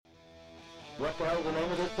What the hell's the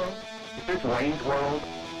name of this thing? Is this Wayne's World?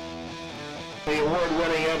 The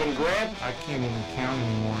award-winning Evan Grant. I can't even count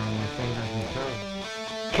anymore on my fingers and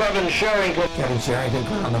toes. Kevin Sherrington. Kevin Sherrington,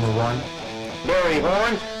 ground number one. Barry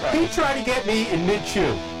Horn. He tried to get me in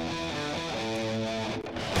mid-chew.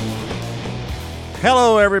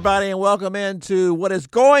 Hello, everybody, and welcome into what is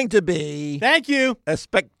going to be Thank you. a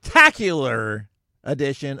spectacular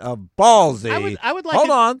edition of Ballzy. I would like Hold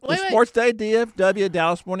to- on. wait, the wait. Sports Day DFW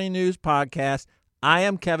Dallas Morning News podcast. I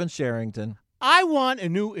am Kevin Sherrington. I want a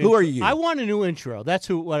new intro. Who are you? I want a new intro. That's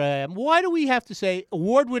what I am. Why do we have to say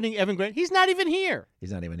award-winning Evan Grant? He's not even here.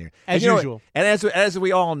 He's not even here. As And you know usual. what? And as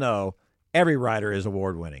we all know, every writer is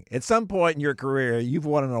award-winning. At some point in your career, you've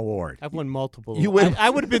won an award. I've won multiple. You win- I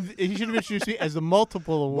would have been. He should have introduced me as the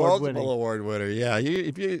multiple award-winning. Multiple award winner, yeah.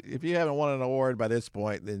 If you haven't won an award by this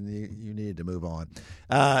point, then you need to move on.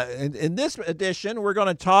 In this edition, we're going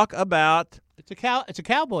to talk about It's a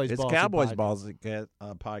Cowboys. it's Ballzy Cowboys podcast.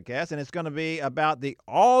 podcast, and it's going to be about the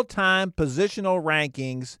all-time positional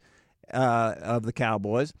rankings of the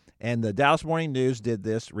Cowboys. And the Dallas Morning News did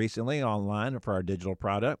this recently online for our digital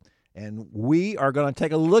product, and we are going to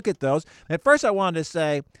take a look at those. At first, I wanted to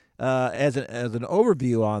say, as an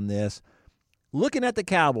overview on this, looking at the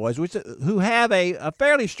Cowboys, who have a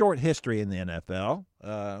fairly short history in the NFL,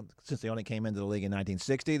 since they only came into the league in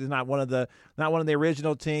 1960. They're not one of the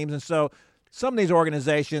original teams, and so some of these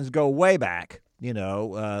organizations go way back. You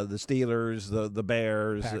know, the Steelers, the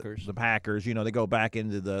Bears, Packers. the Packers. You know, they go back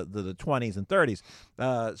into the 20s and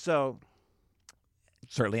 30s. So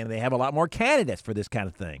certainly, and they have a lot more candidates for this kind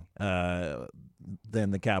of thing than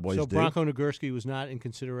the Cowboys So do. Bronco Nagurski was not in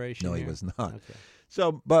consideration. No, he here? was not. Okay.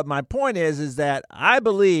 So, but my point is that I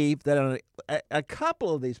believe that on a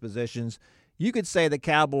couple of these positions, you could say the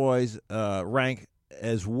Cowboys rank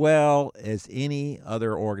as well as any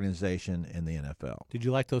other organization in the NFL. Did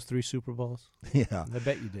you like those 3 Super Bowls? Yeah, I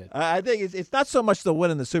bet you did. I think it's not so much the win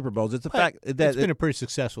in the Super Bowls; it's the fact that It's been a pretty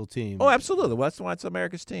successful team. oh, absolutely. Well, that's why it's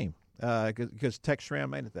America's team because Tex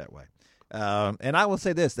Schramm made it that way. And I will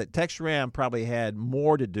say this: that Tex Schramm probably had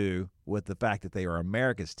more to do with the fact that they are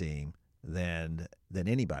America's team than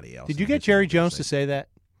anybody else. Did you in get history Jerry of the Jones to organization. say that?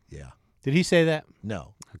 Yeah. Did he say that?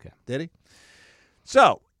 No. Okay. Did he?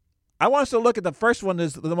 So, I want us to look at the first one,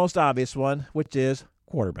 is the most obvious one, which is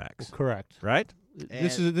quarterbacks, Correct. right?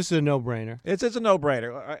 This is a no-brainer. It's a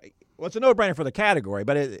no-brainer. Well, it's a no-brainer for the category,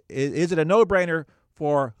 but is it a no-brainer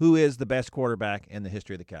for who is the best quarterback in the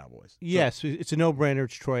history of the Cowboys? Yes, it's a no-brainer.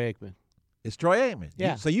 It's Troy Aikman. It's Troy Aikman.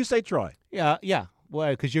 Yeah. So you say Troy. Yeah.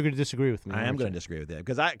 Well, because you're going to disagree with me. I am aren't going to you? disagree with that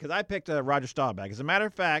because I picked Roger Staubach. As a matter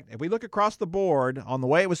of fact, if we look across the board on the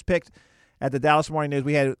way it was picked at the Dallas Morning News,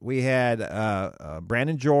 we had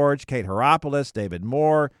Brandon George, Kate Heropoulos, David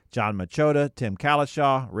Moore, John Machota, Tim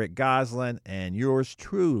Kalishaw, Rick Goslin, and yours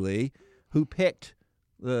truly, who picked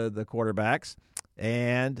the quarterbacks.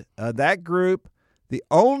 And that group, the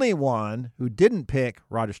only one who didn't pick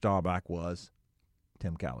Roger Staubach was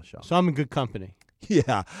Tim Kalishaw. So I'm in good company.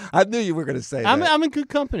 Yeah, I knew you were going to say that. I'm in good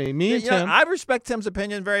company. Me and You know, Tim. I respect Tim's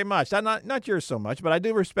opinion very much. Not yours so much, but I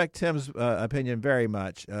do respect Tim's opinion very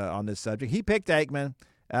much on this subject. He picked Aikman,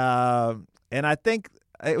 and I think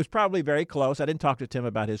it was probably very close. I didn't talk to Tim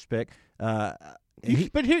about his pick. but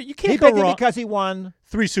here you He can't go picked it wrong. because he won.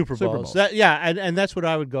 3 Super Super Bowls. Bowls. And that's what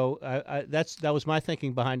I would go. That was my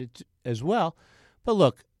thinking behind it as well. But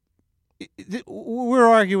look, we're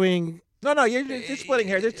arguing. No, you're splitting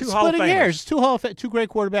hairs. There's two Hall of Splitting Famers. hairs. Two great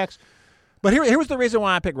quarterbacks. But here was the reason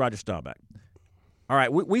why I picked Roger Staubach. All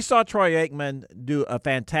right, we saw Troy Aikman do a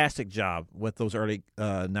fantastic job with those early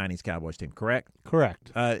 90s Cowboys team, correct?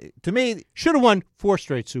 Correct. To me, Should have won 4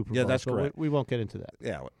 straight Super Bowls. Yeah, that's but correct. We won't get into that.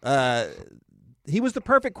 yeah, he was the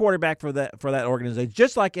perfect quarterback for that organization.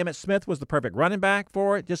 Just like Emmitt Smith was the perfect running back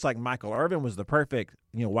for it. Just like Michael Irvin was the perfect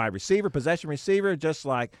wide receiver, possession receiver. Just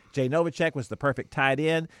like Jay Novacek was the perfect tight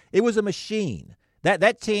end. It was a machine.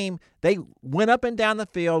 That team, they went up and down the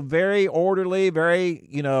field very orderly, very,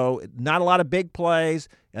 not a lot of big plays.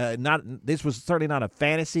 This was certainly not a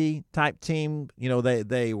fantasy type team.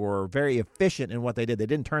 They were very efficient in what they did. They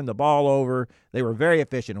didn't turn the ball over. They were very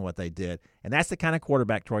efficient in what they did. And that's the kind of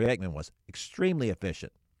quarterback Troy Aikman was. Extremely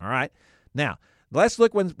efficient. All right. Now, let's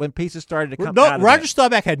look when pieces started to come out of Roger that.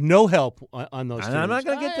 Staubach had no help on those teams. I'm not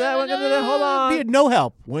going to get to that. We're going to do that. Hold on. He had no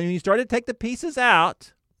help. When you started to take the pieces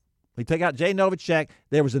out, we take out Jay Novacek,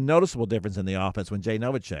 there was a noticeable difference in the offense when Jay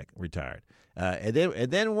Novacek retired. And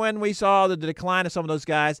then when we saw the decline of some of those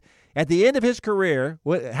guys, at the end of his career,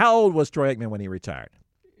 how old was Troy Aikman when he retired?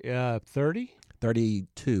 30?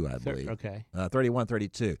 32, I believe. Okay. 31,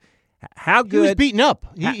 32. How good? He was beaten up.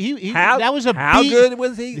 That was a how good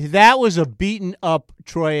was he? That was a beaten up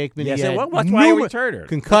Troy Aikman. Yes, he had that's why he returned.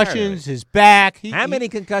 Concussions, his back. How many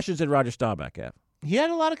concussions did Roger Staubach have? He had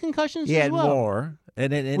a lot of concussions. He as had well. more.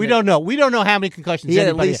 And we don't know. We don't know how many concussions. He had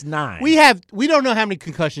at anybody least 9. We don't know how many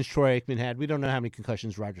concussions Troy Aikman had. We don't know how many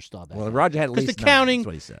concussions Roger Staubach. Well, had. Roger had at least 9. The counting, that's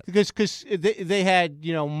what he said. Because they had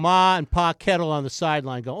Ma and Pa Kettle on the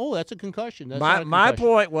sideline going, oh, that's a concussion. That's not a My concussion.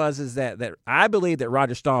 point was that I believe that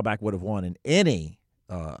Roger Staubach would have won in any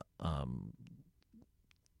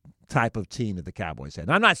type of team that the Cowboys had.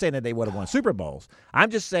 And I'm not saying that they would have won Super Bowls. I'm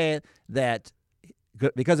just saying that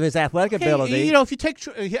because of his athletic ability. If you take,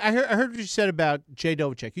 I heard what you said about Jay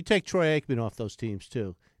Novacek. You take Troy Aikman off those teams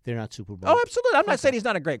too. They're not Super Bowl. Oh, absolutely. I'm not saying he's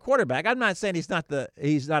not a great quarterback. I'm not saying he's not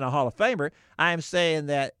a Hall of Famer. I am saying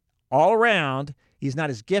that all around he's not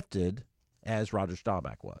as gifted as Roger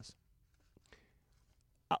Staubach was.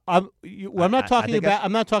 I'm not talking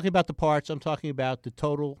about the parts. I'm talking about the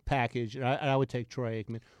total package, and I would take Troy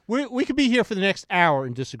Aikman. We could be here for the next hour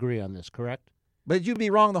and disagree on this, correct? But you'd be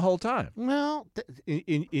wrong the whole time. Well,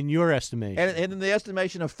 in your estimation, and in the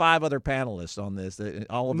estimation of 5 other panelists on this,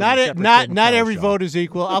 all of them not every vote is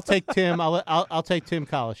equal. I'll take Tim. I'll take Tim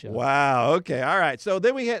Collishaw. Wow. Okay. All right. So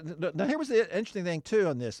then we had. Now here was the interesting thing too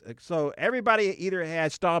on this. So everybody either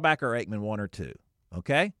had Staubach or Aikman, 1 or 2.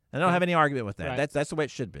 Okay. I don't have any argument with that. Right. That's the way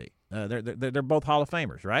it should be. They're both Hall of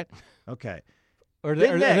Famers, right? Okay.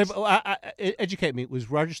 Educate me. Was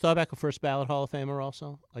Roger Staubach a first ballot Hall of Famer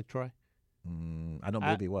also, like Troy? I don't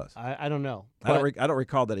believe he was. I don't know. I don't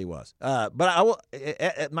recall that he was. But I will.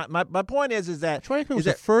 My point is that Troy Aikman was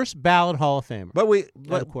the first ballot Hall of Famer.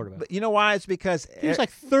 But quarterback. But you know why? It's because he was like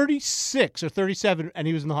 36 or 37, and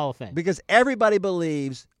he was in the Hall of Fame. Because everybody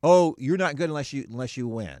believes, you're not good unless you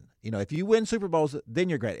win. If you win Super Bowls, then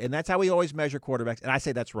you're great, and that's how we always measure quarterbacks. And I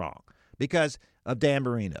say that's wrong because of Dan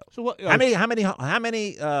Marino. So what? How many Super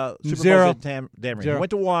Bowls did Dan Marino? 0. Went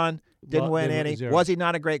to 1. Didn't win any. 0. Was he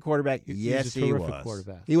not a great quarterback? Yes, he was.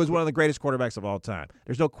 Quarterback. He was one of the greatest quarterbacks of all time.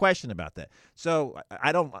 There's no question about that. So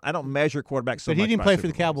I don't measure quarterbacks so much. But he didn't by play Super for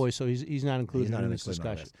the Cowboys, so he's not included in this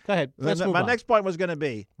discussion. Go ahead. Let's move my on. next point was going to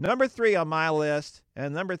be number 3 on my list,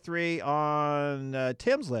 and number 3 on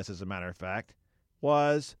Tim's list, as a matter of fact,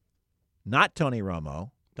 was not Tony Romo.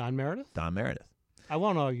 Don Meredith. I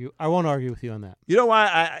won't argue with you on that. You know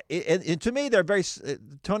why? To me, they're very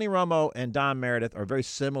Tony Romo and Don Meredith are very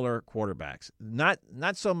similar quarterbacks. Not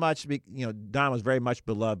so much. Don was very much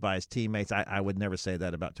beloved by his teammates. I would never say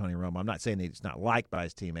that about Tony Romo. I'm not saying he's not liked by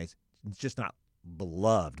his teammates. He's just not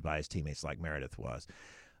beloved by his teammates like Meredith was.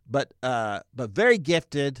 But very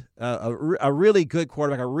gifted, a really good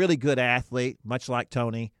quarterback, a really good athlete, much like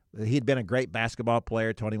Tony. He'd been a great basketball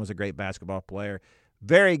player. Tony was a great basketball player.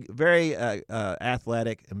 Very, very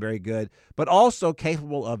athletic and very good, but also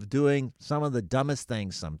capable of doing some of the dumbest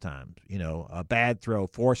things sometimes. A bad throw,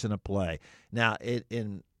 forcing a play. Now,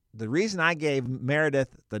 the reason I gave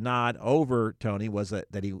Meredith the nod over Tony was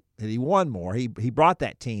that he won more. He brought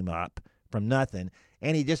that team up from nothing,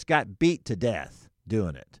 and he just got beat to death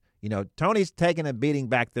doing it. Tony's taken a beating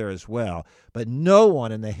back there as well, but no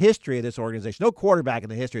one in the history of this organization, no quarterback in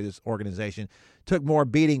the history of this organization, took more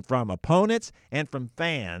beating from opponents and from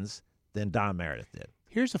fans than Don Meredith did.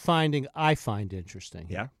 Here's a finding I find interesting.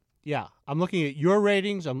 Yeah? Yeah. I'm looking at your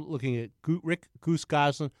ratings. I'm looking at Rick Goose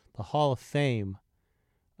Goslin, the Hall of Fame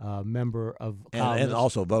member of and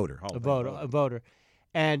also voter. A voter.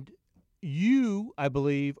 And you, I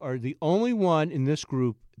believe, are the only one in this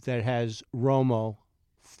group that has Romo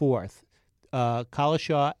 4th.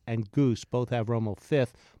 Collishaw and Goose both have Romo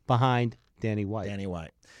 5th behind Danny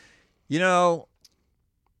White.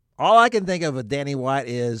 All I can think of with Danny White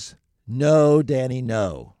is no, Danny,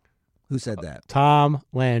 no. Who said that? Tom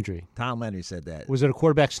Landry. Tom Landry said that. Was it a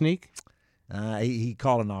quarterback sneak? He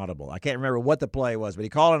called an audible. I can't remember what the play was, but he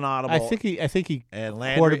called an audible. I think he and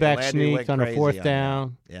Landry, quarterback Landry sneak on a 4th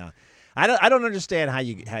down. Yeah. I don't understand how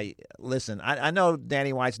you listen. I know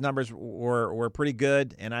Danny White's numbers were pretty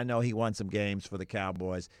good, and I know he won some games for the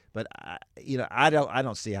Cowboys, but I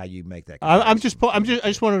don't see how you make that comparison. I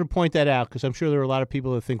just wanted to point that out because I'm sure there are a lot of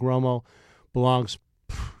people that think Romo belongs,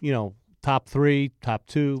 top 3, top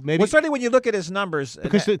 2, maybe. Well, certainly when you look at his numbers,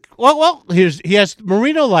 because he has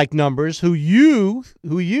Marino-like numbers. Who you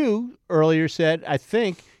earlier said, I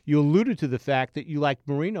think you alluded to the fact that you liked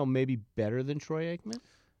Marino maybe better than Troy Aikman.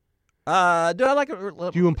 Do I like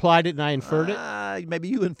it? You implied it and I inferred it? Maybe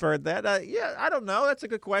you inferred that. Yeah, I don't know. That's a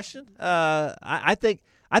good question. I think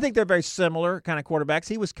they're very similar kind of quarterbacks.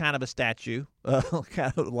 He was kind of a statue,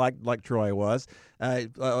 kind of like Troy was.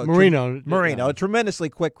 Marino, a tremendously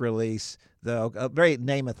quick release. though, very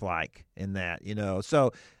Namath-like in that, you know.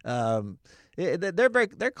 So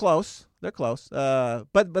they're close. They're close.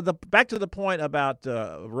 But back to the point about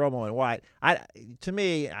Romo and White. I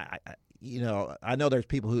know there's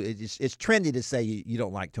people who it's trendy to say you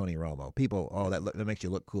don't like Tony Romo. People, that makes you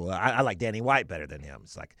look cool. I like Danny White better than him.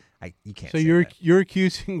 It's like you can't. So say you're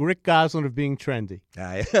accusing Rick Gosselin of being trendy.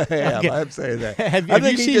 I am. Okay. I'm saying that. Have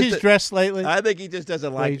you seen his dress lately? I think he just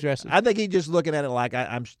doesn't like. He dresses? I think he's just looking at it like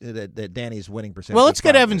that Danny's winning percentage. Well, let's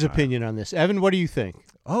get is Evan's probably high. opinion on this. Evan, what do you think?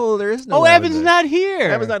 Oh, there is no. Oh, Evan's there. not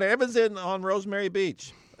here. Evan's not here. Evan's on Rosemary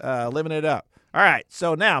Beach, living it up. All right,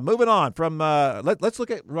 so now moving on from let's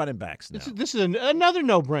look at running backs now. This is another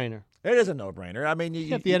no-brainer. It is a no-brainer. I mean, you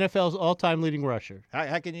got the NFL's all-time leading rusher.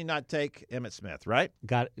 How can you not take Emmitt Smith, right?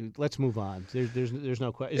 Let's move on. There's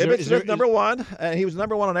no question. Emmitt Smith, number one. He was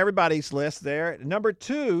number one on everybody's list there. Number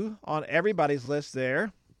two on everybody's list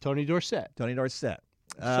there. Tony Dorsett.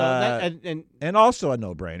 So and also a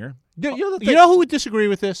no-brainer. You know who would disagree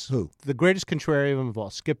with this? Who? The greatest contrarian of all,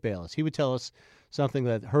 Skip Bayless. He would tell us something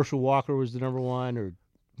that Herschel Walker was the number one, or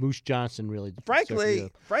Moose Johnson really. Frankly,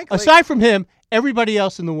 aside from him, everybody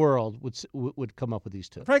else in the world would come up with these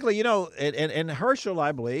two. Frankly, and Herschel,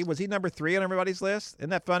 I believe, was he number 3 on everybody's list? Isn't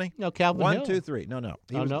that funny? No, Calvin 1, Hill. 2, 3. No.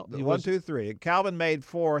 He was 1, 2, 3. Calvin made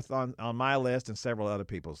 4th on my list and several other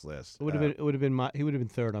people's lists. He would have been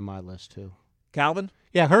third on my list too. Calvin?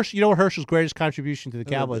 Yeah, Herschel. You know what Herschel's greatest contribution to the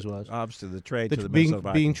Cowboys was? Obviously, the trade to the Minnesota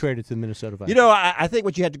Vikings. Being traded to the Minnesota Vikings. You know, I think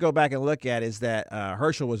what you have to go back and look at is that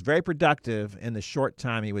Herschel was very productive in the short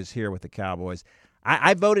time he was here with the Cowboys.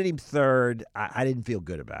 I voted him third. I didn't feel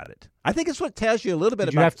good about it. I think it's what tells you a little bit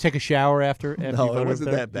about. Did you have to take a shower after No, you voted it wasn't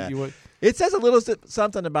third? that bad. It says a little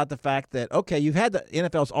something about the fact that, okay, you've had the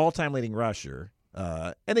NFL's all-time leading rusher,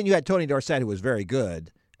 and then you had Tony Dorsett, who was very good.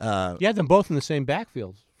 You had them both in the same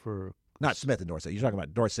backfield for. Not Smith and Dorsett. You're talking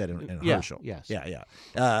about Dorsett and Herschel. Yes. Yeah.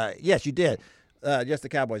 Yes, you did. Yes, the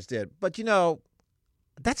Cowboys did. But,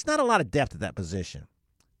 that's not a lot of depth at that position.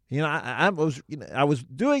 I was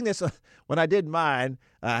doing this when I did mine.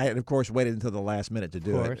 I had, of course, waited until the last minute to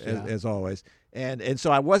do it, as always. And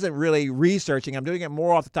so I wasn't really researching. I'm doing it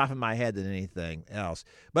more off the top of my head than anything else.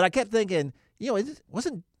 But I kept thinking,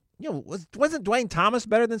 wasn't Dwayne Thomas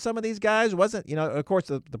better than some of these guys? Of course,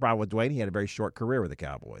 the problem with Dwayne, he had a very short career with the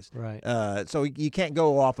Cowboys. Right. So you can't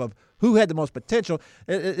go off of who had the most potential.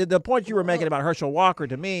 The point you were making about Herschel Walker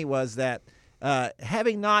to me was that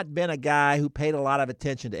having not been a guy who paid a lot of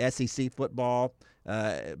attention to SEC football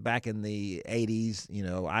back in the 80s,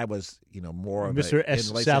 I was, more of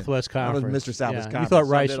Mr. Southwest Conference. I was Mr. Southwest Conference.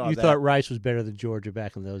 You thought Rice was better than Georgia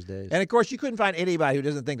back in those days. And, of course, you couldn't find anybody who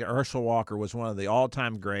doesn't think that Herschel Walker was one of the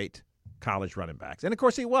all-time great college running backs. And, of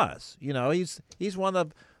course, he was. He's one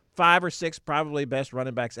of 5 or 6 probably best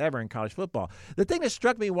running backs ever in college football. The thing that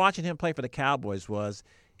struck me watching him play for the Cowboys was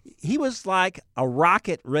he was like a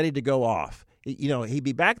rocket ready to go off. He'd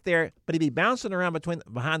be back there, but he'd be bouncing around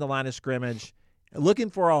behind the line of scrimmage,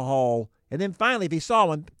 looking for a hole, and then finally, if he saw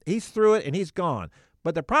one, he's through it and he's gone.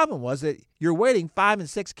 But the problem was that you're waiting 5 and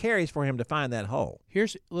 6 carries for him to find that hole.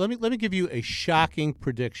 Let me give you a shocking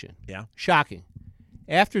prediction. Yeah, shocking.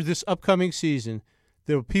 After this upcoming season,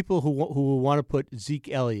 there are people who will want to put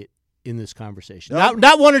Zeke Elliott in this conversation.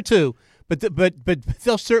 Not 1 or 2, but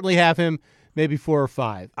they'll certainly have him. Maybe 4 or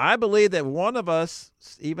 5. I believe that one of us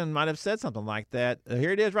even might have said something like that.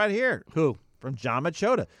 Here it is, right here. Who? From John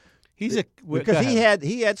Machota. Because he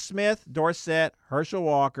had Smith, Dorsett, Herschel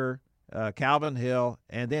Walker, Calvin Hill,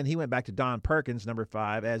 and then he went back to Don Perkins, number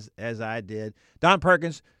 5, as I did. Don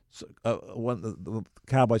Perkins, one of the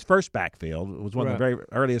Cowboys' first backfield, was one of the very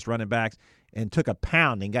earliest running backs, and took a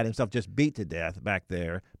pounding, got himself just beat to death back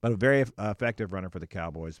there, but a very effective runner for the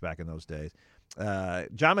Cowboys back in those days.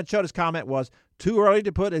 John Machota's comment was, too early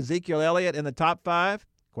to put Ezekiel Elliott in the top 5? ?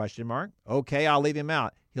 Okay, I'll leave him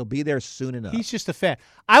out. He'll be there soon enough. He's just a fan.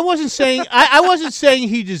 I wasn't saying I wasn't saying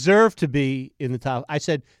he deserved to be in the top. I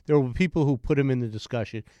said there were people who put him in the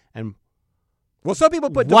discussion, and some people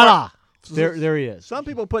put voila, there he is. Some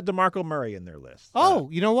people put DeMarco Murray in their list. Oh,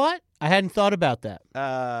 you know what? I hadn't thought about that.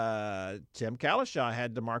 Tim Kalishaw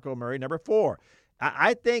had DeMarco Murray number 4.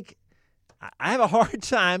 I think I have a hard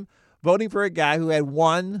time voting for a guy who had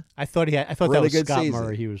one. I thought really that was good Scott season.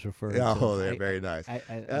 Murray he was referring to. Oh, they're very nice.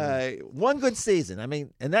 One good season. I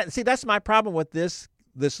mean, that's my problem with this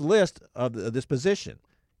list of this position.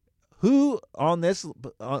 Who on this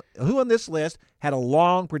list had a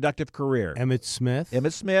long, productive career? Emmitt Smith,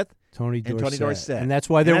 Tony Dorsett, and that's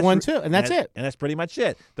why they're 1-2, and that's it. And that's pretty much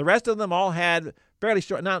it. The rest of them all had fairly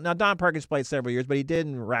short. Now Don Perkins played several years, but he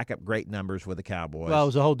didn't rack up great numbers with the Cowboys. Well, it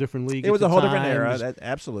was a whole different league. It was at a the whole different time. era.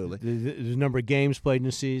 Absolutely. The number of games played in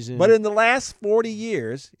the season. But in the last 40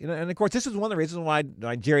 years, and of course, this is one of the reasons why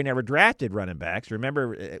Jerry never drafted running backs.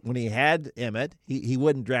 Remember, when he had Emmett, he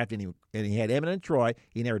wouldn't draft any, and he had Emmett and Troy.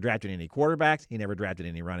 He never drafted any quarterbacks. He never drafted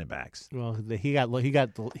any running backs. Well, he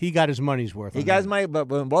got his money's worth. He got his money, but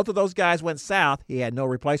when both of those guys went south, he had no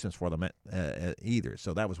replacements for them either.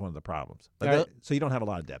 So that was one of the problems. So you don't have a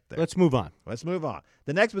lot of depth there. Let's move on. Let's move on.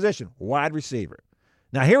 The next position, wide receiver.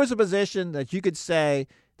 Now, here was a position that you could say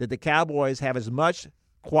that the Cowboys have as much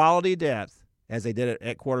quality depth as they did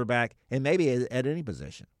at quarterback and maybe at any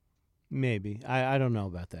position. Maybe. I don't know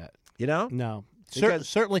about that. You know? No. Because-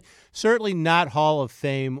 Certainly not Hall of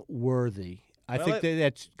Fame worthy. I think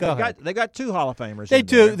that's – go ahead. They got 2 Hall of Famers. They in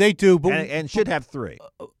do. there, They do. But and should have 3.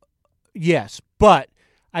 Yes, but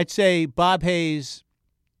I'd say Bob Hayes.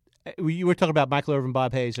 You were talking about Michael Irvin,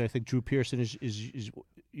 Bob Hayes, and I think Drew Pearson is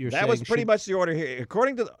you're saying. That was pretty much the order here.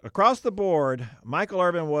 According to across the board, Michael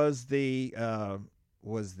Irvin was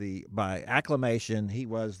by acclamation, he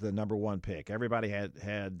was the number 1 pick. Everybody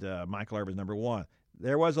had Michael Irvin number 1.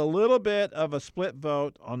 There was a little bit of a split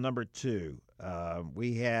vote on number 2.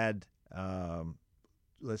 We had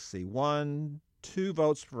let's see, 2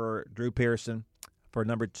 votes for Drew Pearson. For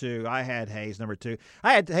number 2, I had Hayes number 2.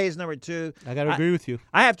 I had Hayes number 2. I got to agree with you.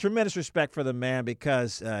 I have tremendous respect for the man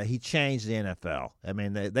because he changed the NFL. I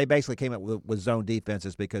mean, they basically came up with zone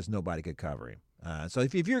defenses because nobody could cover him. So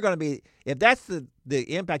if you're going to be, if that's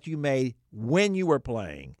the impact you made when you were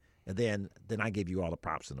playing, then I give you all the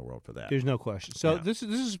props in the world for that. There's no question. So Yeah. this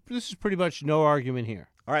is pretty much no argument here.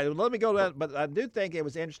 All right, let me go to that. But I do think it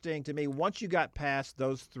was interesting to me once you got past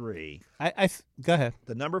those 3. Go ahead.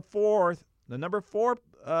 The number 4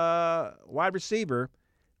 wide receiver,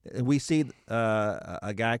 we see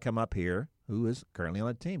a guy come up here who is currently on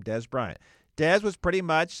the team, Dez Bryant. Dez was pretty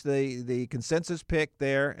much the consensus pick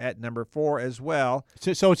there at number 4 as well.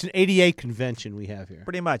 So it's an 88 convention we have here.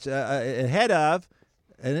 Pretty much ahead of,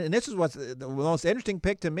 and this is what's the most interesting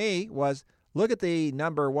pick to me was look at the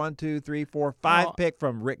number 1, 2, 3, 4, 5 pick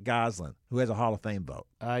from Rick Goslin, who has a Hall of Fame vote.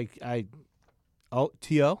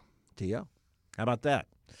 T.O.? T.O. How about that?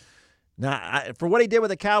 Now, for what he did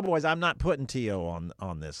with the Cowboys, I'm not putting T.O.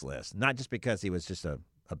 on this list. Not just because he was just a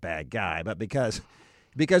bad guy, but because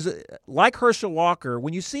like Herschel Walker,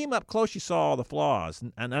 when you see him up close, you saw all the flaws.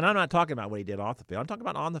 And I'm not talking about what he did off the field. I'm talking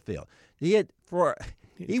about on the field. He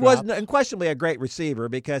was unquestionably a great receiver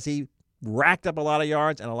because he racked up a lot of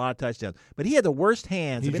yards and a lot of touchdowns. But he had the worst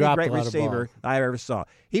hands of any great receiver I ever saw.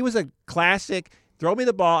 He was a classic. Throw me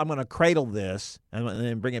the ball, I'm going to cradle this, and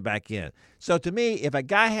then bring it back in. So to me, if a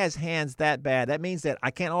guy has hands that bad, that means that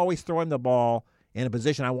I can't always throw him the ball in a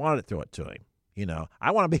position I wanted to throw it to him. You know,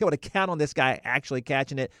 I want to be able to count on this guy actually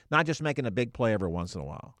catching it, not just making a big play every once in a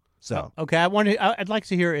while. So okay, I'd like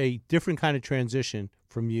to hear a different kind of transition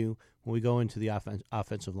from you when we go into the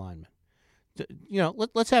offensive lineman. You know,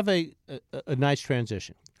 let's have a nice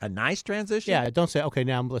transition. A nice transition? Yeah, don't say, okay,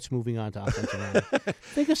 now let's moving on to offensive lineman.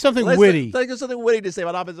 Think of something witty. Think of something witty to say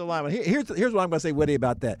about offensive linemen. Here's what I'm going to say witty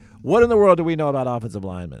about that. What in the world do we know about offensive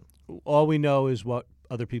linemen? All we know is what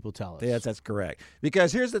other people tell us. Yes, that's correct.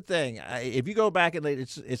 Because here's the thing: if you go back and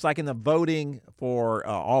it's like in the voting for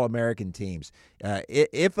All-American teams.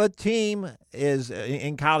 If a team is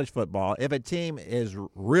in college football, if a team is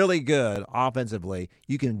really good offensively,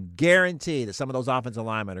 you can guarantee that some of those offensive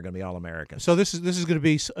linemen are going to be All-Americans. So this is going to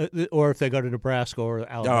be, or if they go to Nebraska or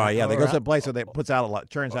Alabama. Oh yeah, they go to a place where they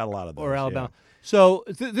churns out a lot of those. Or Alabama. Yeah. So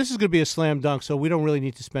this is going to be a slam dunk, so we don't really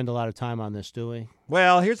need to spend a lot of time on this, do we?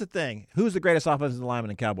 Well, here's the thing. Who's the greatest offensive lineman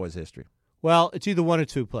in Cowboys history? Well, it's either one or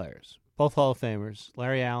 2 players, both Hall of Famers,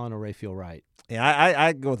 Larry Allen or Rayfield Wright. Yeah,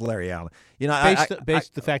 I go with Larry Allen. You know,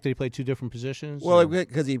 based the fact that he played 2 different positions? Well,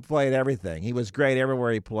 because he played everything. He was great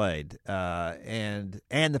everywhere he played. And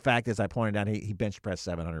the fact, as I pointed out, he bench pressed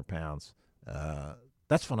 700 pounds.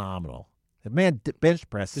 That's phenomenal. The man bench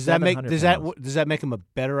pressed. Does that make him a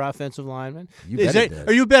better offensive lineman?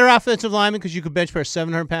 Are you a better offensive lineman because you could bench press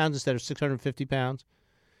 700 pounds instead of 650 pounds?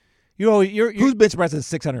 Who's bench pressing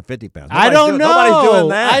 650 pounds? I don't know. Nobody's doing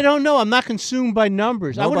that. I don't know. I'm not consumed by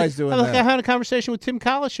numbers. Nobody's doing that. I'm having a conversation with Tim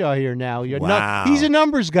Collishaw here now. Wow. He's a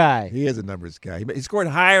numbers guy. He is a numbers guy. He scored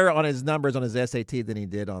higher on his numbers on his SAT than he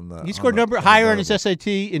did on the. He scored higher on his SAT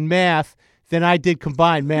in math than I did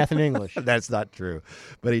combined math and English. That's not true,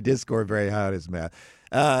 but he did score very high on his math.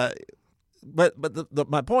 But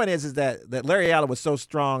my point is that Larry Allen was so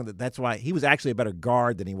strong that's why he was actually a better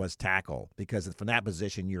guard than he was tackle, because from that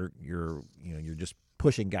position you're just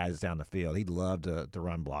pushing guys down the field. He loved to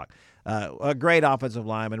run block. A great offensive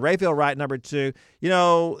lineman. Rayfield Wright, number 2.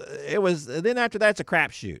 It was then after that, it's a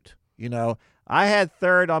crapshoot. I had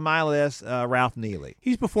third on my list, Ralph Neely.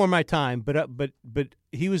 He's before my time, but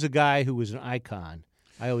he was a guy who was an icon.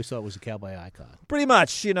 I always thought was a Cowboy icon. Pretty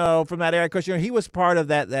much, from that era. Because he was part of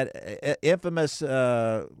that infamous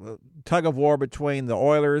tug of war between the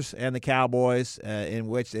Oilers and the Cowboys, in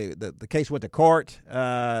which the case went to court.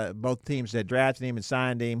 Both teams had drafted him and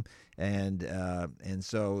signed him, and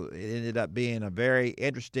so it ended up being a very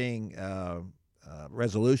interesting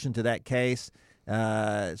resolution to that case.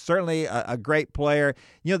 Certainly a great player.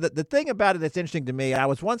 The thing about it that's interesting to me, I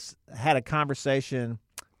was once had a conversation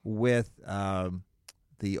with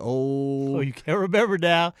the old... Oh, you can't remember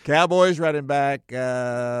now. Cowboys running back,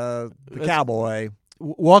 the Cowboy.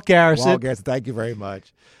 Walt Garrison. Walt Garrison, thank you very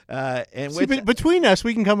much. Between us,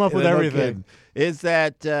 we can come up with everything. Is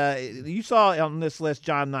that you saw on this list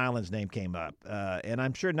John Nyland's name came up. And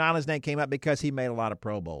I'm sure Nyland's name came up because he made a lot of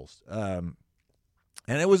Pro Bowls. And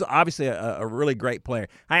it was obviously a really great player.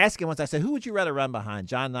 I asked him once, I said, who would you rather run behind,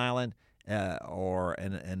 John Nyland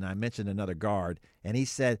and I mentioned another guard, and he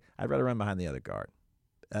said, I'd rather run behind the other guard.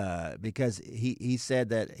 Because he said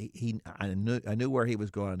that I knew where he was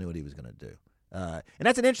going. I knew what he was going to do. And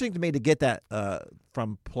that's an interesting to me to get that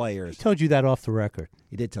from players. He told you that off the record.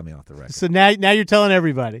 He did tell me off the record. So now you're telling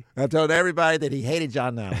everybody. I've told everybody that he hated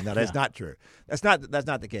John Nyland. No, that's not true. That's not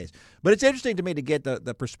the case. But it's interesting to me to get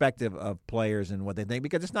the perspective of players and what they think,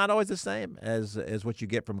 because it's not always the same as what you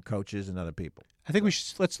get from coaches and other people. I think we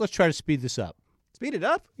should let's try to speed this up. Speed it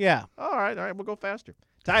up? Yeah. All right, we'll go faster.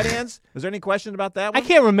 Tight ends. Was there any question about that one? I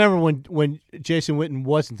can't remember when Jason Witten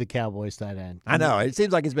wasn't the Cowboys tight end. I know. It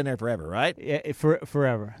seems like he's been there forever, right? Yeah,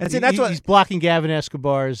 forever. And see, that's what he's blocking Gavin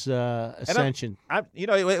Escobar's ascension. At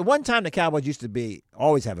one time the Cowboys used to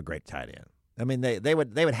always have a great tight end. I mean, they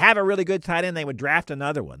would have a really good tight end. They would draft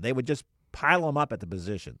another one. They would just pile them up at the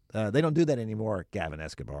position. They don't do that anymore, Gavin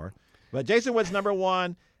Escobar. But Jason Witten's number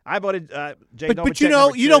 1. I voted Jay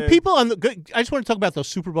Novacek. But people on the. I just want to talk about those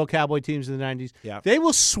Super Bowl Cowboy teams in the '90s. Yeah. They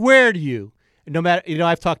will swear to you, no matter.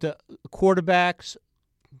 I've talked to quarterbacks,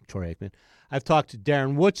 Troy Aikman. I've talked to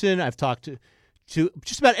Darren Woodson. I've talked to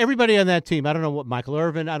just about everybody on that team. I don't know what Michael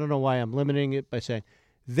Irvin. I don't know why I'm limiting it by saying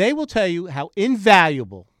they will tell you how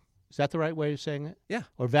invaluable. Is that the right way of saying it? Yeah.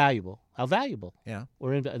 Or valuable? How valuable? Yeah.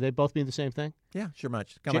 Or they both mean the same thing? Yeah, sure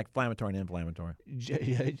much. Kind of like inflammatory and inflammatory.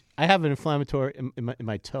 I have an inflammatory in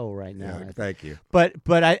my toe right now. Yeah, thank you. But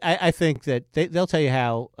I think that they'll tell you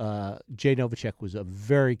how Jay Novacek was a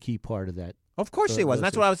very key part of that. Of course he was. And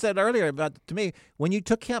that's what I said earlier about, to me, when you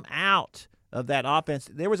took him out of that offense,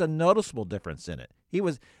 there was a noticeable difference in it. He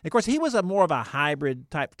was more of a hybrid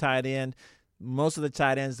type tight end. Most of the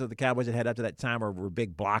tight ends that the Cowboys had up to that time were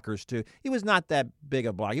big blockers, too. He was not that big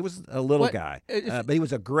a blocker. He was a little guy. But he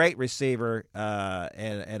was a great receiver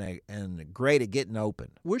and great at getting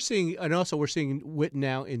open. We're seeing Witten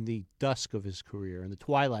now in the dusk of his career, in the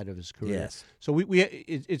twilight of his career. Yes. So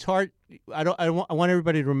it's hard. I want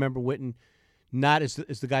everybody to remember Witten not as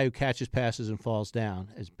the guy who catches passes and falls down,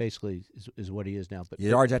 as basically is what he is now. But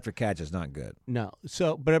yards after catch is not good. No.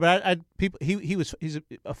 So, he's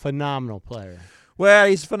a phenomenal player. Well,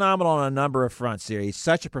 he's phenomenal on a number of fronts here. He's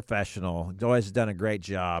such a professional. He's always done a great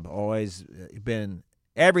job. Always been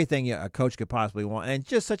everything a coach could possibly want, and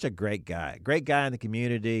just such a great guy. Great guy in the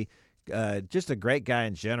community. Just a great guy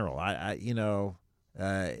in general.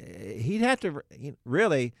 He'd have to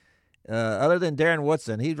really. Other than Darren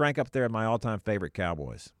Woodson, he'd rank up there in my all-time favorite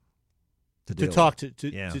Cowboys to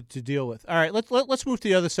deal with. All right, let's move to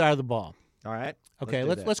the other side of the ball. All right. Okay,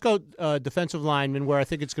 let's go defensive lineman, where I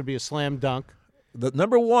think it's going to be a slam dunk. The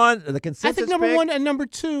number 1, the consensus. I think number 1 and number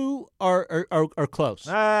 2 are close.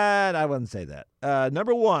 I wouldn't say that.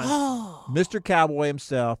 Number 1, Mr. Cowboy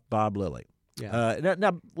himself, Bob Lilly. Yeah.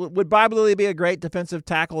 Now, would Bob Lilly be a great defensive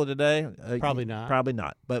tackle today? Probably not. Probably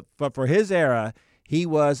not. But for his era, he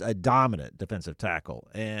was a dominant defensive tackle,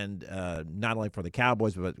 and not only for the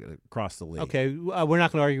Cowboys, but across the league. Okay, we're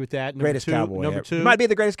not going to argue with that. Cowboy number ever. 2. Might be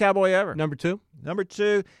the greatest Cowboy ever. Number 2? Number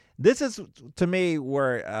 2, this is, to me,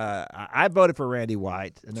 where I voted for Randy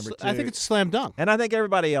White. Number 2. I think it's a slam dunk. And I think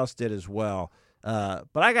everybody else did as well. But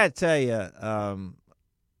I got to tell you,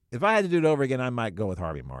 if I had to do it over again, I might go with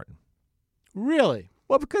Harvey Martin. Really?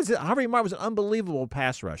 Well, because Harvey Martin was an unbelievable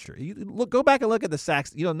pass rusher. Go back and look at the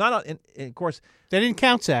sacks. Of course, they didn't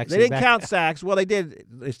count sacks. They didn't count sacks. Well, they did.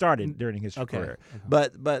 They started during his career,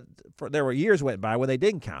 but there were years went by where they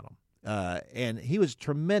didn't count them. And he was a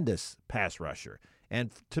tremendous pass rusher. And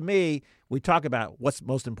to me, we talk about what's the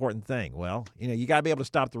most important thing. Well, you got to be able to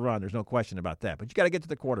stop the run. There's no question about that. But you got to get to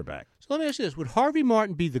the quarterback. So let me ask you this: would Harvey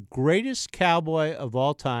Martin be the greatest Cowboy of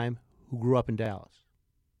all time who grew up in Dallas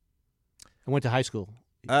and went to high school?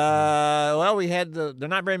 Well, we had there are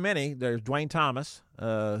not very many. There's Dwayne Thomas,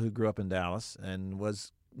 who grew up in Dallas and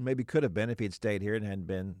could have been if he had stayed here and hadn't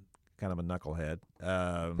been kind of a knucklehead.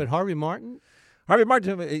 But Harvey Martin. Harvey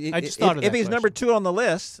Martin, I just thought of that if he's question. number 2 on the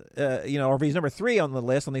list, or if he's number 3 on the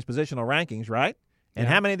list on these positional rankings, right? And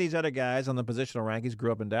how many of these other guys on the positional rankings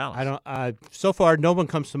grew up in Dallas? I don't. So far, no one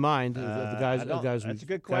comes to mind. The guys. That's a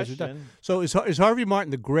good question. So is Harvey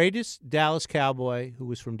Martin the greatest Dallas Cowboy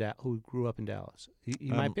who grew up in Dallas? He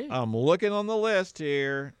might be. I'm looking on the list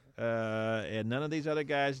here, and none of these other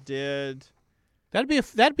guys did. That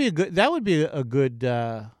would be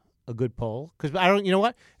a good poll, because I don't. You know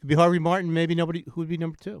what? It'd be Harvey Martin. Maybe nobody who would be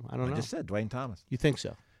number 2. I don't know. I just said Dwayne Thomas. You think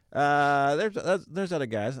so? There's other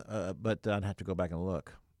guys, but I'd have to go back and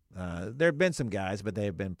look. There have been some guys, but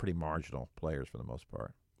they've been pretty marginal players for the most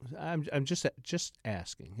part. I'm just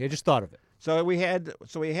asking. I just thought of it. So we had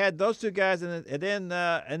those 2 guys, and then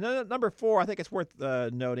number 4. I think it's worth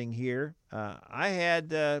noting here. I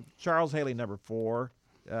had Charles Haley number 4.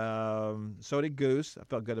 So did Goose. I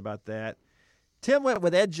felt good about that. Tim went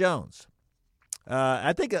with Ed Jones.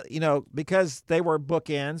 I think because they were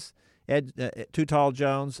bookends. Too Tall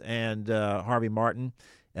Jones and Harvey Martin.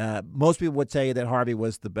 Most people would say that Harvey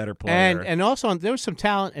was the better player. And also there was some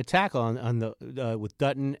talent at tackle on the with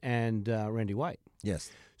Dutton and Randy White. Yes.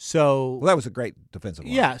 So that was a great defensive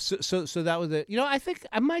line. Yeah. So that was it. I think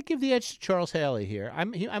I might give the edge to Charles Haley here.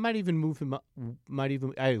 I might even move him up.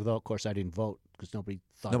 Though of course I didn't vote because nobody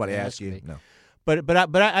asked you. me. No. But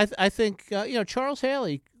I think Charles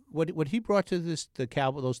Haley, what he brought to the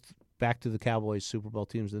Cowboys, back to the Cowboys Super Bowl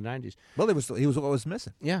teams in the 90s. Well, he was what was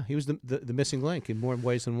missing. Yeah, he was the missing link in more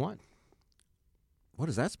ways than one. What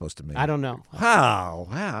is that supposed to mean? I don't know. Wow.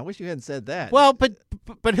 I wish you hadn't said that. Well, but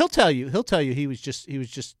he'll tell you he was just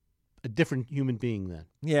a different human being then.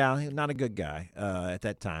 Yeah, not a good guy at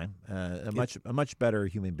that time. A much better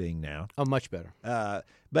human being now. Oh, much better.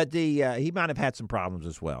 But he might have had some problems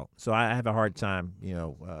as well. So I have a hard time,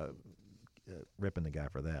 ripping the guy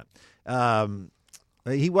for that.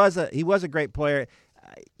 He was a great player.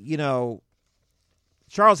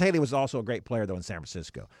 Charles Haley was also a great player though in San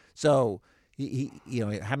Francisco. So he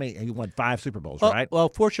won 5 Super Bowls, right? Well,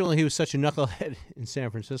 fortunately, he was such a knucklehead in San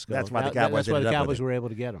Francisco. That's why the Cowboys were able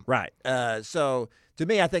to get him. Right. So to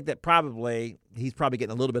me, I think that he's probably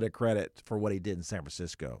getting a little bit of ccredit for what he did in San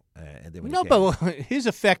Francisco. And then but his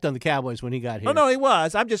effect on the Cowboys when he got here. Oh no, he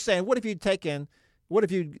was. I'm just saying, you had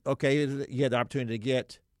the opportunity to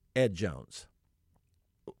get Ed Jones.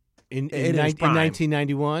 In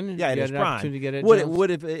 1991, yeah, in his prime. To get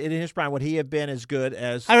in his prime, would he have been as good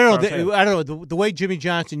as? I don't know. The way Jimmy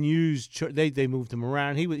Johnson used, they moved him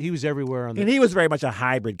around. He was everywhere on. And he was very much a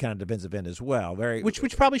hybrid kind of defensive end as well.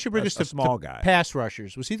 Which probably should bring us to small guy. Pass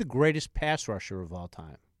rushers. Was he the greatest pass rusher of all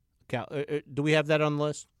time? Do we have that on the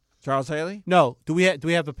list? Charles Haley? No. Do we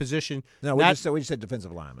have a position? No, we just said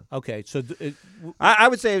defensive lineman. Okay, so I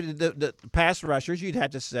would say the pass rushers. You'd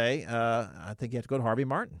have to say. I think you have to go to Harvey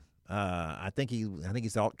Martin. I think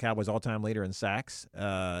he's the Cowboys' all-time leader in sacks,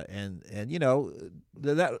 and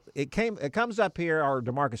that it comes up here, or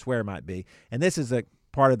DeMarcus Ware might be, and this is a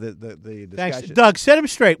part of the discussion. Thanks, Doug. Set him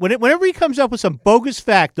straight. Whenever he comes up with some bogus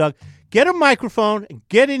fact, Doug, get a microphone and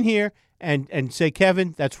get in here and say,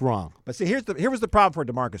 Kevin, that's wrong. But see, here was the problem for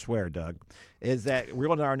DeMarcus Ware, Doug, is that we're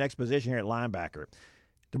going to our next position here at linebacker.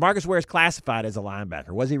 DeMarcus Ware is classified as a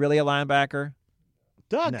linebacker. Was he really a linebacker?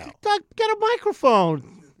 Doug, no. Doug, get a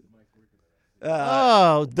microphone.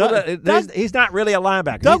 He's not really a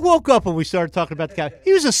linebacker. Doug woke up when we started talking about the Cowboys.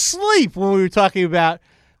 He was asleep when we were talking about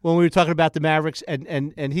the Mavericks,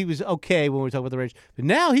 and he was okay when we were talking about the Rangers. But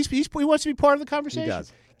now he wants to be part of the conversation. He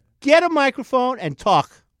does. Get a microphone and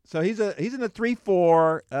talk. So he's in the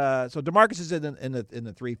 3-4. So DeMarcus is in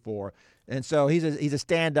the 3-4, and so he's a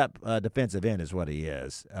stand-up defensive end is what he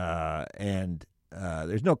is.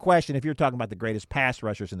 There's no question if you're talking about the greatest pass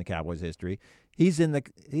rushers in the Cowboys' history, he's in the.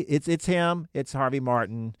 It's him. It's Harvey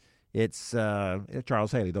Martin. It's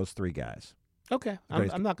Charles Haley. Those 3 guys. Okay,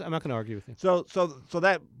 I'm not going to argue with you. So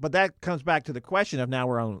that comes back to the question of now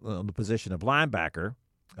we're on the position of linebacker.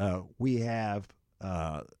 We have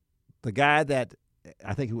the guy that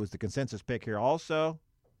I think who was the consensus pick here also.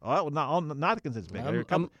 Well, not the consensus pick. There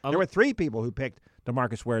were 3 people who picked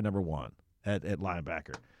DeMarcus Ware number 1 at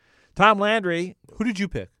linebacker. Tom Landry. Who did you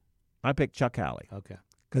pick? I picked Chuck Howley. Okay.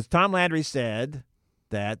 Because Tom Landry said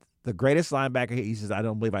that the greatest linebacker, he says, I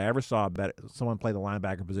don't believe I ever saw someone play the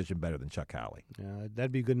linebacker position better than Chuck Howley. Yeah,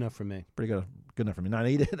 that'd be good enough for me. Pretty good enough for me. Now,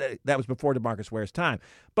 that was before DeMarcus Ware's time.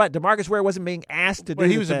 But DeMarcus Ware wasn't being asked to do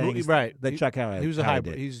the things that Chuck Howley He was a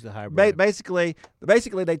hybrid. did. He's the hybrid.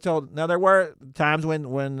 Basically, they told. Now, there were times when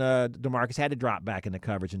DeMarcus had to drop back into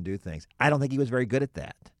coverage and do things. I don't think he was very good at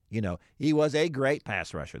that. He was a great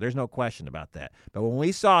pass rusher. There's no question about that. But when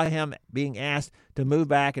we saw him being asked to move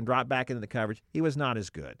back and drop back into the coverage, he was not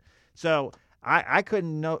as good. So I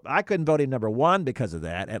couldn't vote him number one because of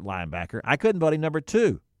that at linebacker. I couldn't vote him number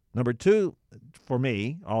two. Number two for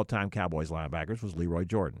me, all-time Cowboys linebackers, was Leroy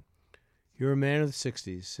Jordan. You're a man of the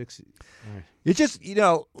 60s. All right. It's just,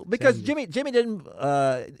 because Jimmy didn't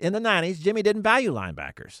in the 90s, Jimmy didn't value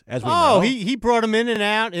linebackers, as we know. He brought them in and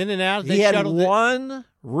out. He had one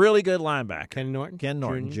really good linebacker. Ken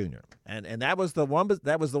Norton Jr. And that was the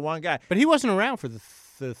one guy. But he wasn't around for the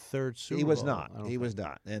third Super Bowl. He was not. He was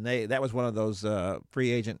not. And that was one of those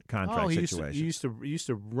free agent contract situations. You used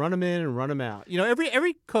to run them in and run them out.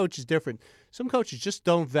 Every coach is different. Some coaches just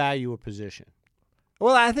don't value a position.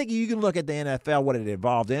 Well, I think you can look at the NFL. What it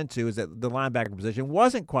evolved into is that the linebacker position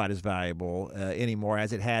wasn't quite as valuable anymore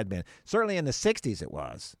as it had been. Certainly in the 60s it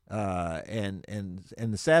was, and in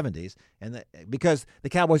the 70s. Because the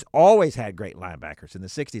Cowboys always had great linebackers in the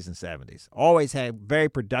 60s and 70s. Always had very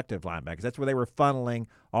productive linebackers. That's where they were funneling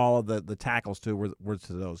all of the tackles to were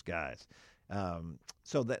to those guys.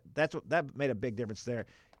 So that made a big difference there.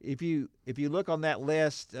 If you look on that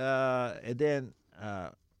list, and then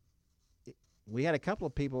we had a couple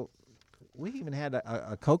of people. We even had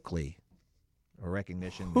a Coakley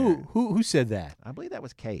recognition. Who said that? I believe that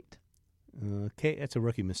was Kate. Kate, that's a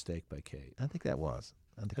rookie mistake by Kate. I think that was.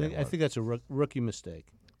 I think that's a rookie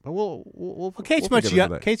mistake. But we'll Kate's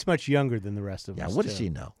much younger than the rest of us. Yeah, what does she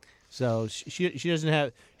know? So she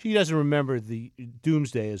doesn't remember the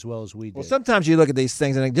doomsday as well as we did. Well, sometimes you look at these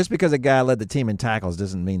things and just because a guy led the team in tackles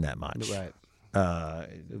doesn't mean that much. Right.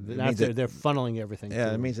 They're funneling everything.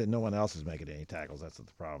 Yeah, it means that no one else is making any tackles. That's what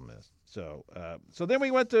the problem is. So then we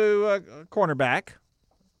went to cornerback,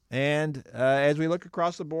 and as we look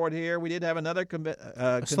across the board here, we did have another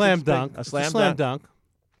slam dunk. A slam dunk.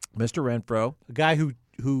 Mr. Renfro, a guy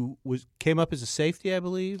who came up as a safety, I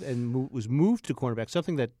believe, and was moved to cornerback.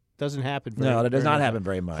 Something that doesn't happen. That does not happen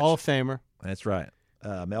very much. Hall of Famer. That's right,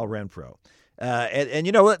 Mel Renfro. And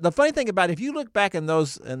the funny thing about it, if you look back in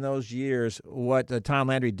those years, what Tom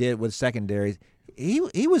Landry did with secondaries,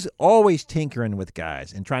 he was always tinkering with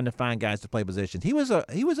guys and trying to find guys to play positions. He was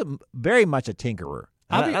very much a tinkerer.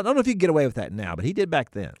 I don't know if you can get away with that now, but he did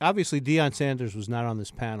back then. Obviously, Deion Sanders was not on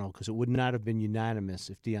this panel because it would not have been unanimous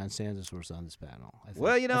if Deion Sanders was on this panel. I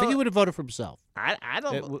think he would have voted for himself. I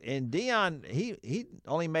don't. And Deion, he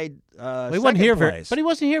only made he wasn't here but he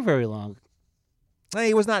wasn't here very long.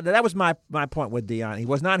 He was not. That was my point with Deion. He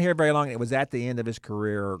was not here very long. It was at the end of his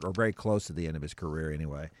career, or very close to the end of his career,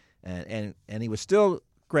 anyway. And he was still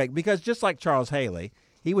great because just like Charles Haley,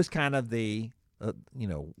 he was kind of the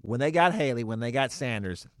when they got Haley, when they got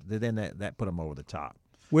Sanders, then that put him over the top.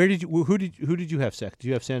 Who did you have second? Did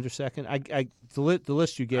you have Sanders second? The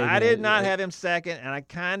list you gave. I did not have him second, and I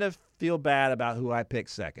kind of feel bad about who I picked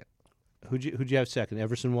second. Who'd you have second?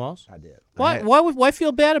 Everson Walls? I did. Why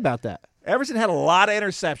feel bad about that? Everson had a lot of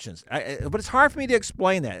interceptions, but it's hard for me to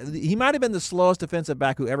explain that. He might have been the slowest defensive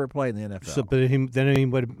back who ever played in the NFL. But he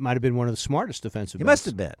might have been one of the smartest defensive backs.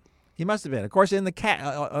 He must have been. Of course, in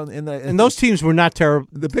those teams were not terrible.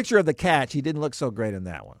 The picture of the catch, he didn't look so great in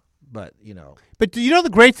that one. But But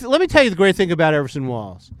let me tell you the great thing about Everson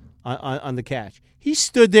Walls on the catch. He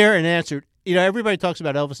stood there and answered. Everybody talks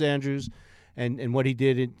about Elvis Andrews and what he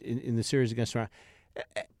did in the series against Toronto.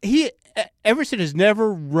 Everson has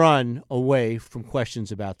never run away from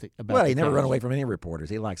questions about the. He never run away from any reporters.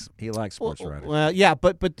 He likes sports writers. Well, yeah,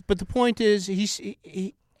 but the point is he's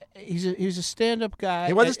a stand-up guy.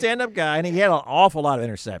 He was a stand-up guy, and he had an awful lot of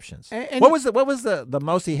interceptions. What was the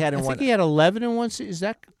most he had in one? I think he had 11 in one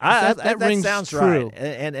season. That rings sounds true. Right,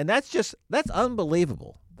 and that's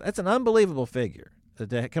unbelievable. That's an unbelievable figure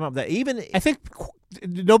to come up with that. Even I think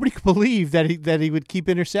nobody could believe that he would keep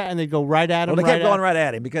intercepting and they'd go right at him. Well, they kept going right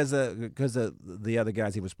at him because of the other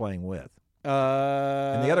guys he was playing with.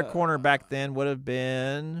 And the other corner back then would have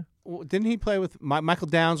been. Didn't he play with Michael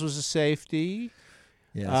Downs? Was a safety.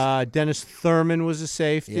 Yes. Dennis Thurman was a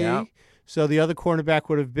safety. Yeah. So the other cornerback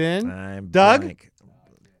would have been I'm Doug. blank.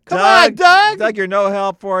 Come on, Doug. Doug, you're no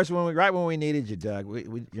help for us right when we needed you, Doug.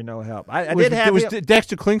 You're no help. I did have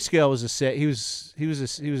Dexter Klingscale was a set. He was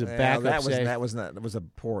a backup. That was a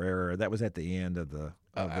poor error. That was at the end of the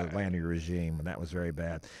Landry regime, and that was very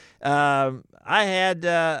bad. I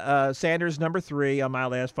had Sanders number 3 on my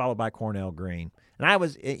list, followed by Cornell Green. And I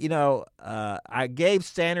was, I gave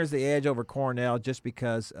Sanders the edge over Cornell just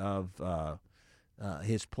because of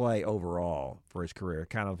his play overall for his career.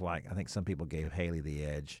 Kind of like I think some people gave Haley the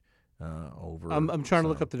edge over. I'm trying to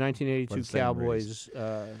look up the 1982 Cowboys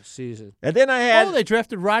season. And then I had they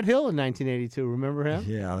drafted Rod Hill in 1982. Remember him?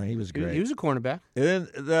 Yeah, he was great. He was a cornerback. And then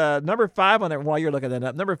the number 5 on it. While you're looking that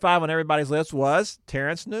up, number 5 on everybody's list was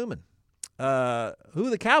Terrence Newman, who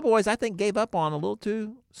the Cowboys I think gave up on a little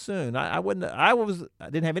too soon. I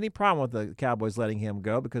didn't have any problem with the Cowboys letting him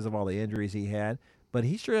go because of all the injuries he had. But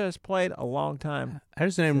he sure has played a long time. How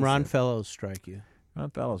does the name Ron Fellows strike you? Ron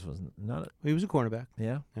Fellows was not. He was a cornerback.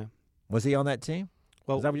 Yeah. Was he on that team?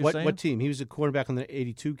 Well, is that what you're saying? What team? He was a cornerback on the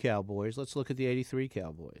 82 Cowboys. Let's look at the 83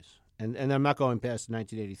 Cowboys. And I'm not going past the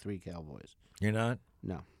 1983 Cowboys. You're not?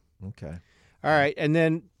 No. Okay. All right. And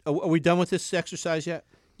then are we done with this exercise yet?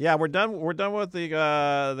 Yeah, we're done. We're done with the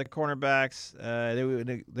cornerbacks.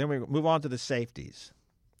 Then we move on to the safeties.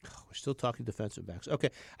 We're still talking defensive backs. Okay,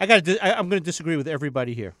 I'm going to disagree with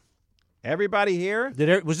everybody here. Everybody here?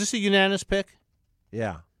 Was this a unanimous pick?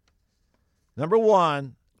 Yeah. Number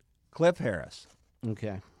 1, Cliff Harris.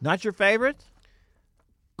 Okay. Not your favorite?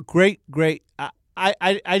 Great.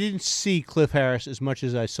 I didn't see Cliff Harris as much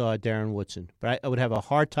as I saw Darren Woodson, but I would have a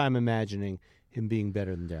hard time imagining him being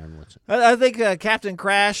better than Darren Woodson. I think Captain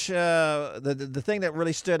Crash, the thing that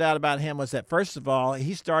really stood out about him was that, first of all,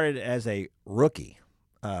 he started as a rookie.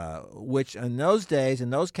 Which in those days,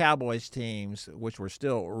 in those Cowboys teams, which were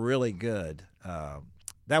still really good,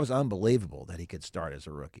 that was unbelievable that he could start as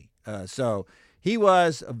a rookie. So he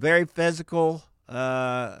was a very physical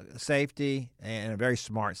safety and a very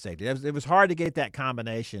smart safety. It was hard to get that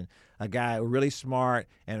combination, a guy really smart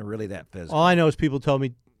and really that physical. All I know is people told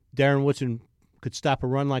me Darren Woodson could stop a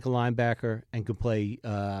run like a linebacker and could play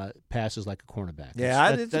passes like a cornerback. Yeah,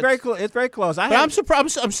 it's very cool. It's very close. I'm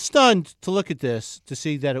surprised. I'm stunned to look at this to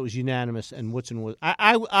see that it was unanimous and Woodson was.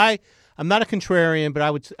 I'm not a contrarian, but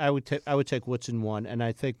I would take Woodson 1, and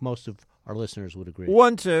I think most of our listeners would agree.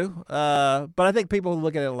 1, 2. But I think people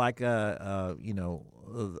look at it like of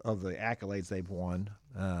the accolades they've won.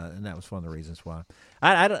 And that was one of the reasons why.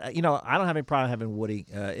 I don't have any problem having Woody.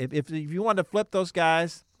 If you want to flip those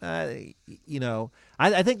guys, I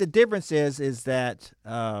think the difference is that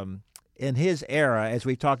in his era, as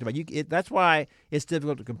we've talked about, that's why it's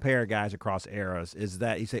difficult to compare guys across eras. Is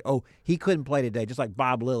that you say, oh, he couldn't play today, just like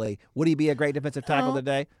Bob Lilly. Would he be a great defensive tackle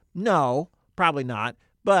today? No, probably not.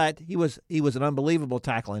 But he was an unbelievable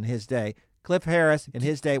tackle in his day. Cliff Harris in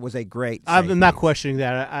his day was a great safety. I'm not questioning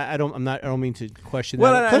that. I don't mean to question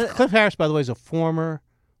that. Cliff Harris, by the way, is a former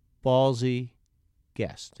Ballzy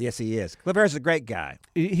guest. Yes, he is. Cliff Harris is a great guy.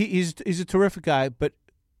 He's a terrific guy. But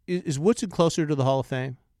is Woodson closer to the Hall of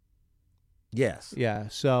Fame? Yes. Yeah.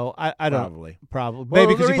 So I don't probably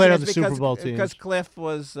maybe because he played on the Super Bowl team. Because Cliff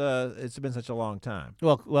was it's been such a long time.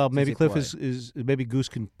 Well maybe Cliff is maybe Goose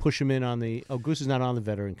can push him in on the. Oh, Goose is not on the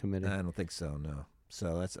veteran committee. I don't think so. No.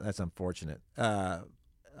 So that's unfortunate.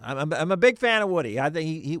 I'm a big fan of Woody. I think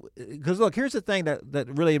he because look, here's the thing that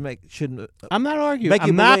really shouldn't. I'm not arguing.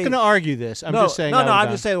 I'm not going to argue this. I'm just saying. I'm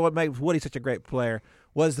just saying what makes Woody such a great player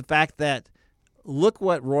was the fact that look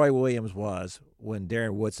what Roy Williams was when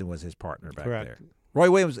Darren Woodson was his partner back there. Roy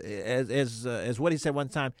Williams, as Woody said one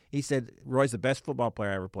time, he said Roy's the best football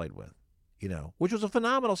player I ever played with. Which was a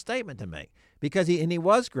phenomenal statement to make because he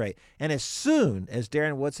was great. And as soon as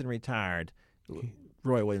Darren Woodson retired,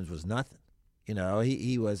 Roy Williams was nothing.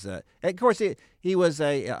 He was of course he was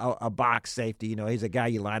a box safety. He's a guy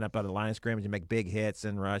you line up on the line of scrimmage and make big hits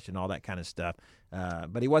and rush and all that kind of stuff.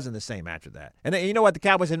 But he wasn't the same after that. And you know what? The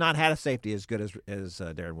Cowboys have not had a safety as good as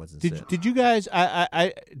Darren Woodson. Did you guys?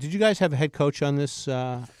 Did you guys have a head coach on this?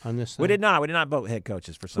 We did not. We did not vote head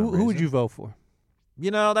coaches for some reason. Who would you vote for?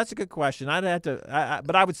 That's a good question. I'd have to,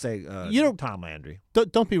 but I would say Tom Landry.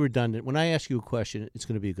 Don't be redundant. When I ask you a question, it's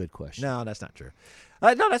going to be a good question. No, that's not true.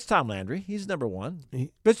 No, that's Tom Landry. He's number 1.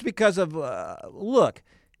 But it's because of look,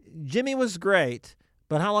 Jimmy was great,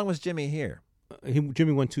 but how long was Jimmy here?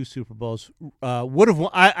 Jimmy won 2 Super Bowls. Would have won.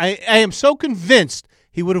 I am so convinced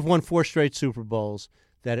he would have won 4 straight Super Bowls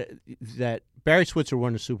that Barry Switzer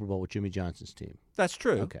won a Super Bowl with Jimmy Johnson's team. That's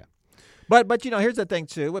true. Okay, but here's the thing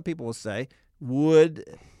too. What people will say. Would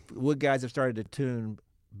guys have started to tune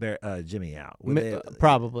Jimmy out? Would they,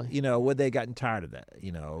 Probably. Would they gotten tired of that?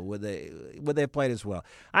 Would they have played as well?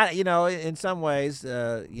 In some ways,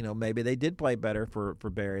 maybe they did play better for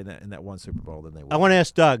Barry in that one Super Bowl than they would. I want to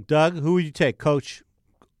ask Doug. Doug, who would you take? Coach,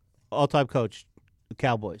 all-time coach, the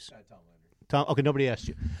Cowboys. Tom. Okay, nobody asked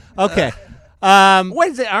you. Okay. What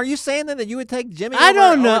is it? Are you saying then that you would take Jimmy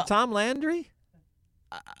over Tom Landry?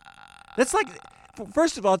 That's like,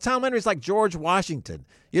 first of all, Tom Landry is like George Washington.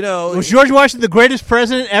 Was George Washington the greatest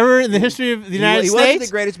president ever in the history of the United States? He wasn't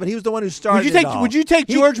the greatest, but he was the one who started it all. Would you take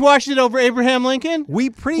George Washington over Abraham Lincoln?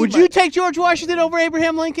 Would you take George Washington over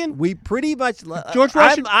Abraham Lincoln? We pretty much. George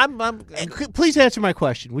Washington. Please answer my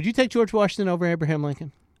question. Would you take George Washington over Abraham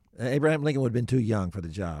Lincoln? Abraham Lincoln would have been too young for the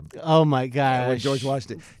job. Oh my gosh. George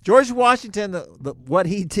Washington, what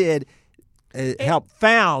he did helped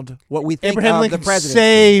found what we think Abraham of Lincoln the presidency.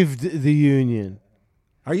 Saved the Union.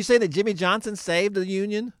 Are you saying that Jimmy Johnson saved the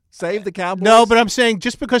Union? Saved the Cowboys? No, but I'm saying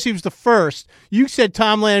just because he was the first. You said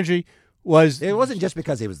Tom Landry was. It wasn't just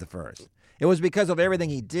because he was the first. It was because of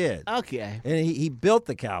everything he did. Okay. And he built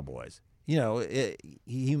the Cowboys. He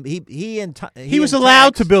was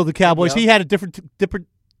allowed to build the Cowboys. He had a different.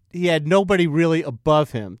 He had nobody really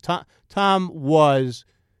above him. Tom was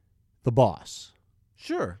the boss.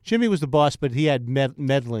 Sure. Jimmy was the boss, but he had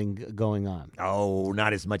meddling going on. Oh,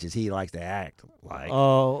 not as much as he likes to act like.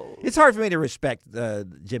 Oh. It's hard for me to respect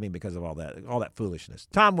Jimmy because of all that foolishness.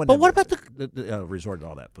 Tom wouldn't. But what about resort to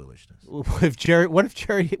all that foolishness? What if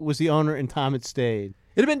Jerry was the owner and Tom had stayed?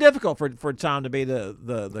 It'd have been difficult for Tom to be the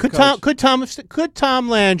coach. Could Tom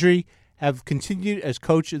Landry have continued as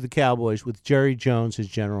coach of the Cowboys with Jerry Jones as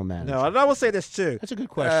general manager? No, and I will say this too. That's a good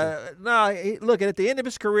question. Look, at the end of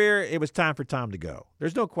his career, it was time for Tom to go.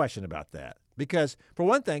 There's no question about that. Because, for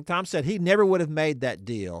one thing, Tom said he never would have made that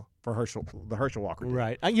deal for the Herschel Walker deal.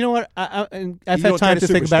 Right. You know what? I've had time to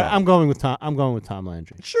think about it. I'm going with Tom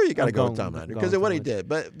Landry. Sure, you got to go with Tom Landry because of what he did.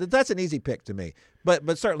 But that's an easy pick to me.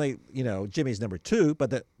 But certainly, Jimmy's number 2.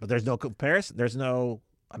 But there's no comparison. There's no.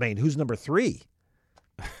 Who's number 3?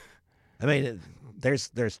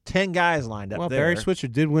 There's 10 guys lined up there. Well, Barry Switzer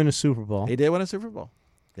did win a Super Bowl. He did win a Super Bowl.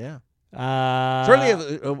 Yeah.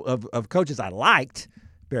 Certainly of coaches I liked,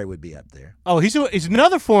 Barry would be up there. Oh, he's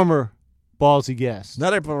another former Ballzy guest.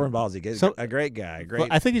 Another former Ballzy guest. A great guy.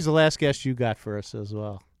 I think he's the last guest you got for us as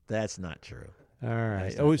well. That's not true. All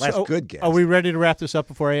right. Last good guest. Are we ready to wrap this up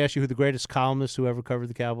before I ask you who the greatest columnist who ever covered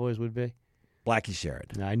the Cowboys would be? Blackie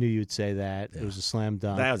Sherrington. No, I knew you'd say that. Yeah. It was a slam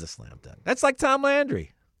dunk. That was a slam dunk. That's like Tom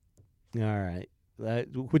Landry. All right.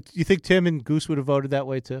 You think Tim and Goose would have voted that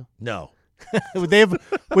way too? No. Would they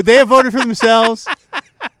have voted for themselves?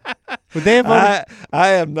 Would they have voted? I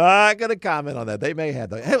am not going to comment on that. They may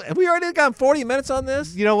have. Have we already gone 40 minutes on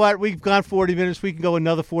this? You know what? We've gone 40 minutes. We can go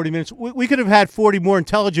another 40 minutes. We could have had 40 more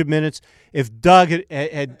intelligent minutes if Doug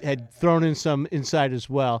had thrown in some insight as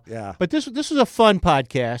well. Yeah. But this was a fun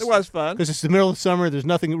podcast. It was fun because it's the middle of summer. There's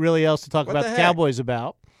nothing really else to talk about the Cowboys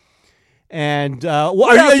about. And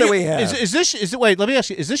what else do we have? Wait, let me ask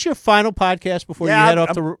you. Is this your final podcast before you head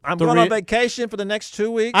off to? I'm going on vacation for the next 2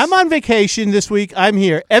 weeks. I'm on vacation this week. I'm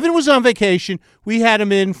here. Evan was on vacation. We had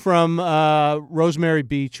him in from Rosemary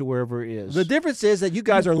Beach or wherever it is. The difference is that you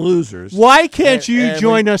guys are losers. Why can't you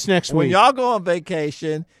join us next week? When y'all go on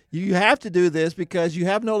vacation, you have to do this because you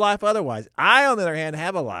have no life otherwise. I, on the other hand,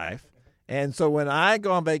 have a life, and so when I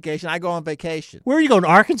go on vacation, I go on vacation. Where are you going?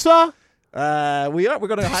 Arkansas? We're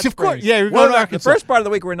going to Hot Springs. Of course, yeah, we're going to Arkansas. The first part of the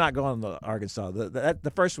week we're not going to Arkansas.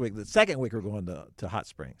 The first week, the second week we're going to Hot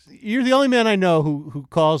Springs. You're the only man I know who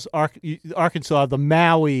calls Arkansas the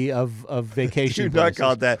Maui of vacation. You not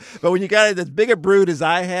called that, but when you got as big a brood as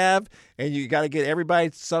I have, and you got to get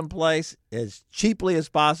everybody someplace as cheaply as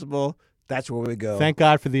possible, that's where we go. Thank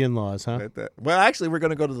God for the in-laws, huh? Well, actually, we're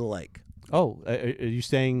going to go to the lake. Oh, are you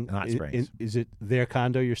staying in Hot Springs? Is it their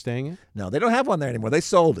condo you're staying in? No, they don't have one there anymore. They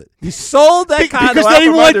sold it. You sold that condo because out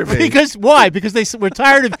from under me. Because why? Because they were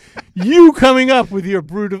tired of you coming up with your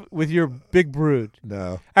big brood.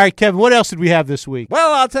 No. All right, Kevin. What else did we have this week?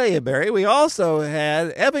 Well, I'll tell you, Barry. We also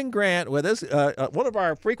had Evan Grant with us, one of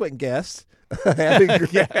our frequent guests. Evan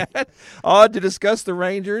Grant, on to discuss the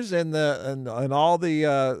Rangers and all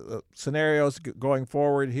the scenarios going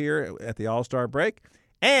forward here at the All-Star break.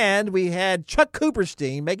 And we had Chuck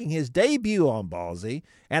Cooperstein making his debut on Ballzy,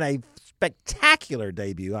 and a spectacular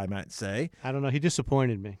debut, I might say. I don't know. He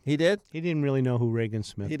disappointed me. He did? He didn't really know who Reagan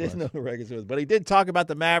Smith was. He didn't know who Reagan Smith was, but he did talk about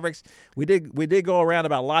the Mavericks. We did go around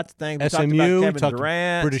about lots of things. We SMU, talked about Kevin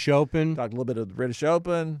Durant. British Open. Talked a little bit of the British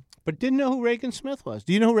Open. But didn't know who Reagan Smith was.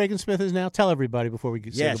 Do you know who Reagan Smith is now? Tell everybody before we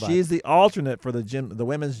say goodbye. Yeah, she's the alternate for the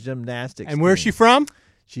women's gymnastics And where's she from?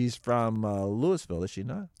 She's from Louisville, is she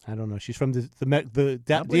not? I don't know. She's from the I believe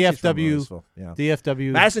she's from DFW. Louisville, yeah.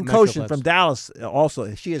 DFW. Madison Metroplex. Koshin from Dallas.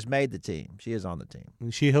 Also, she has made the team. She is on the team.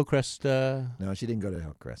 Is she Hillcrest? No, she didn't go to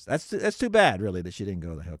Hillcrest. That's too bad, really, that she didn't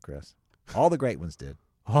go to Hillcrest. All the great ones did.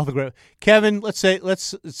 All the great. Kevin,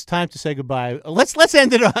 it's time to say goodbye. Let's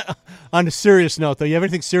end it on a serious note, though. You have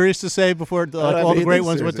anything serious to say before all the great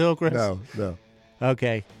ones went to Hillcrest? No.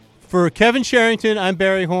 Okay. For Kevin Sherrington, I'm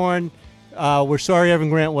Barry Horn. We're sorry Evan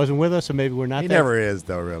Grant wasn't with us, and maybe we're not. He never is,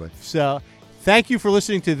 though, really. So, thank you for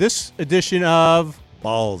listening to this edition of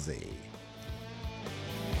Ballzy.